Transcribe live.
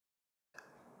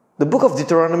The book of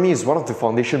Deuteronomy is one of the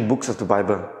foundation books of the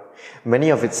Bible.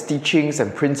 Many of its teachings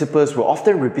and principles were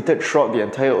often repeated throughout the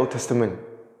entire Old Testament.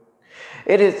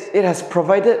 It has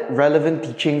provided relevant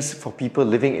teachings for people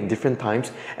living in different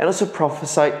times and also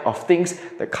prophesied of things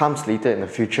that comes later in the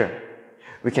future.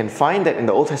 We can find that in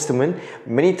the Old Testament,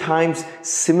 many times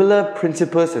similar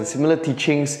principles and similar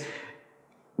teachings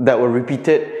that were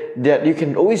repeated, that you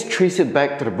can always trace it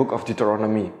back to the book of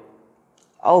Deuteronomy.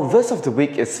 Our verse of the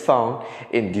week is found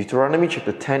in Deuteronomy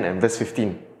chapter 10 and verse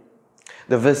 15.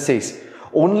 The verse says,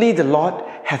 "Only the Lord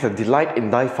hath a delight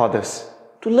in thy fathers,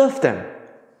 to love them.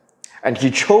 And he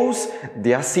chose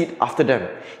their seed after them,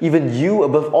 even you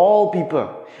above all people,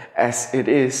 as it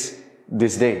is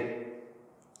this day."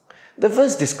 The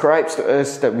verse describes to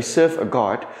us that we serve a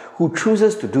God who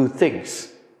chooses to do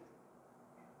things.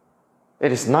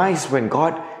 It is nice when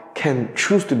God can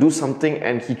choose to do something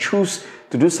and He chooses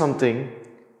to do something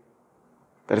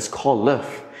that is called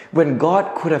love. When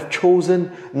God could have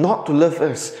chosen not to love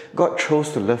us, God chose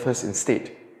to love us instead.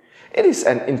 It is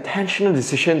an intentional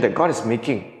decision that God is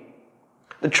making.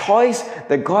 The choice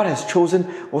that God has chosen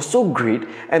was so great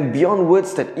and beyond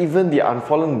words that even the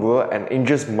unfallen world and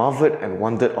angels marveled and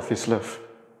wondered of His love.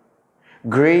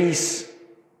 Grace,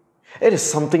 it is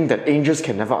something that angels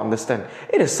can never understand.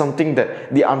 It is something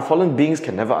that the unfallen beings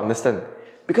can never understand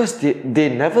because they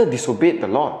never disobeyed the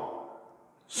Lord.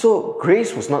 So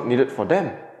grace was not needed for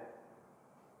them.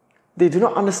 They do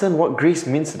not understand what grace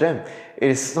means to them. It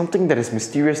is something that is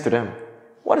mysterious to them.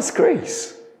 What is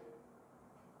grace?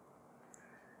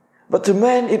 But to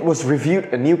man it was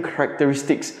revealed a new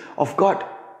characteristics of God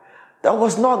that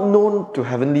was not known to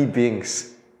heavenly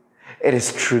beings. It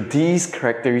is through these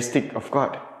characteristics of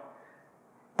God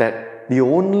that the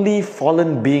only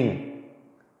fallen being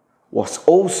was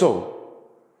also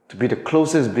to be the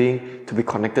closest being to be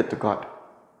connected to God.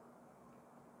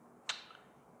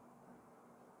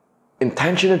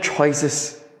 Intentional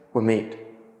choices were made.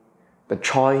 The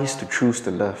choice to choose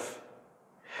to love.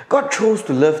 God chose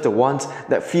to love the ones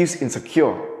that feels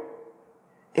insecure.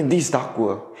 In this dark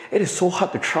world, it is so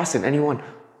hard to trust in anyone.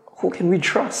 Who can we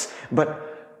trust? But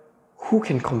who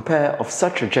can compare of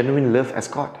such a genuine love as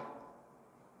God?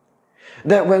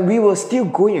 That when we were still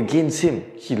going against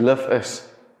Him, He loved us.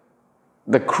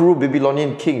 The cruel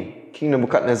Babylonian king, King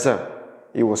Nebuchadnezzar,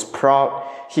 he was proud.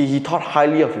 He thought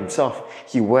highly of himself.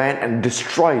 He went and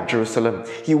destroyed Jerusalem.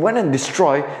 He went and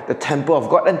destroyed the temple of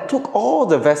God and took all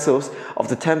the vessels of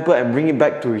the temple and bring it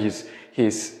back to his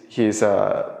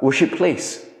worship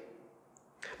place.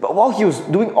 But while he was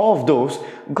doing all of those,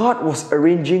 God was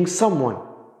arranging someone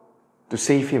to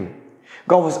save him.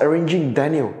 God was arranging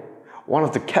Daniel, one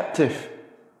of the captive,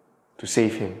 to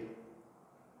save him.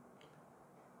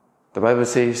 The Bible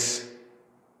says,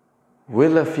 we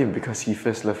love Him because He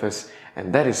first loved us.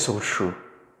 And that is so true.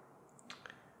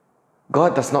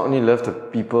 God does not only love the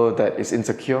people that is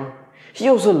insecure, He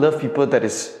also loves people that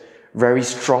is very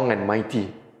strong and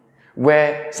mighty,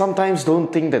 where sometimes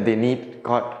don't think that they need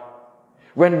God.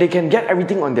 When they can get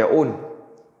everything on their own.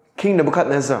 King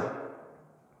Nebuchadnezzar,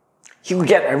 he could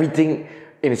get everything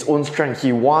in his own strength.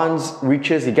 He wants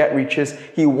riches, he gets riches.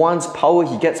 He wants power,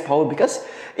 he gets power. Because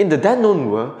in the then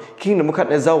known world, King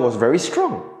Nebuchadnezzar was very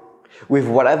strong. With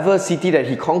whatever city that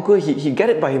he conquered, he get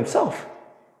it by himself.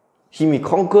 He may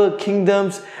conquer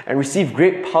kingdoms and receive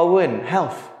great power and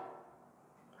health.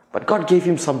 But God gave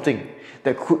him something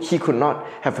that he could not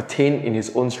have attained in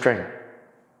his own strength.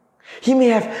 He may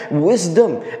have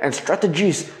wisdom and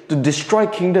strategies to destroy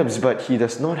kingdoms, but he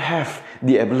does not have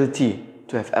the ability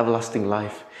to have everlasting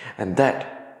life. And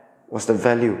that was the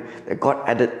value that God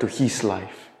added to his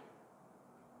life.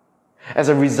 As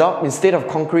a result, instead of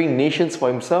conquering nations for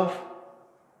himself,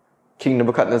 King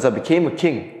Nebuchadnezzar became a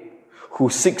king who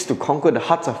seeks to conquer the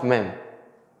hearts of men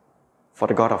for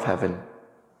the God of heaven.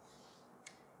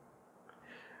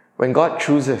 When God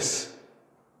chooses,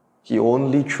 He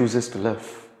only chooses to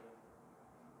love.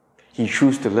 He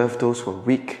chooses to love those who are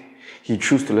weak. He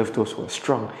chooses to love those who are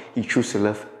strong. He chooses to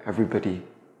love everybody.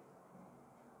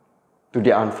 To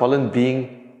the unfallen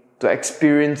being, to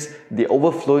experience the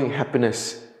overflowing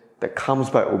happiness that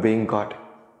comes by obeying God.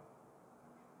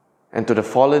 And to the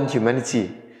fallen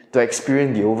humanity, to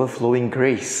experience the overflowing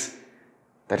grace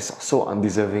that is so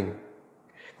undeserving.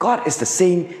 God is the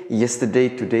same yesterday,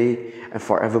 today, and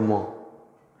forevermore.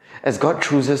 As God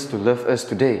chooses to love us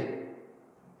today,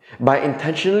 by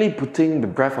intentionally putting the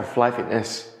breath of life in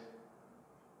us,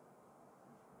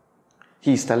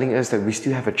 He is telling us that we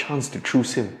still have a chance to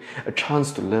choose Him, a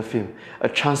chance to love Him, a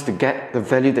chance to get the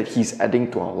value that He's adding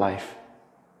to our life.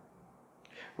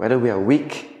 Whether we are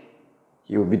weak,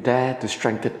 He will be there to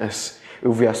strengthen us.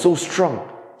 If we are so strong,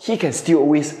 He can still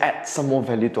always add some more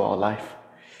value to our life.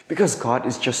 Because God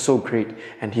is just so great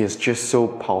and He is just so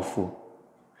powerful.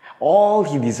 All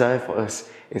He desires for us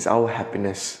is our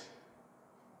happiness.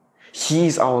 He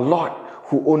is our Lord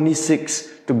who only seeks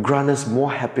to grant us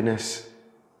more happiness.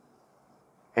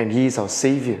 And He is our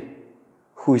Savior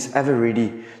who is ever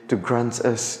ready to grant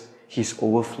us His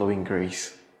overflowing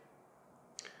grace.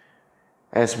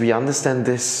 As we understand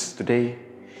this today,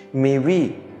 may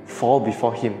we fall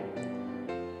before Him.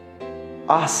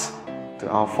 Ask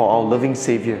for our loving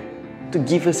Savior to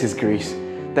give us His grace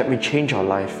that may change our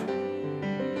life.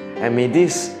 And may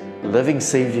this loving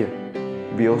Savior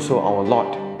be also our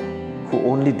Lord who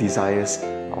only desires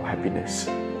our happiness.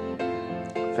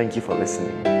 Thank you for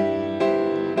listening.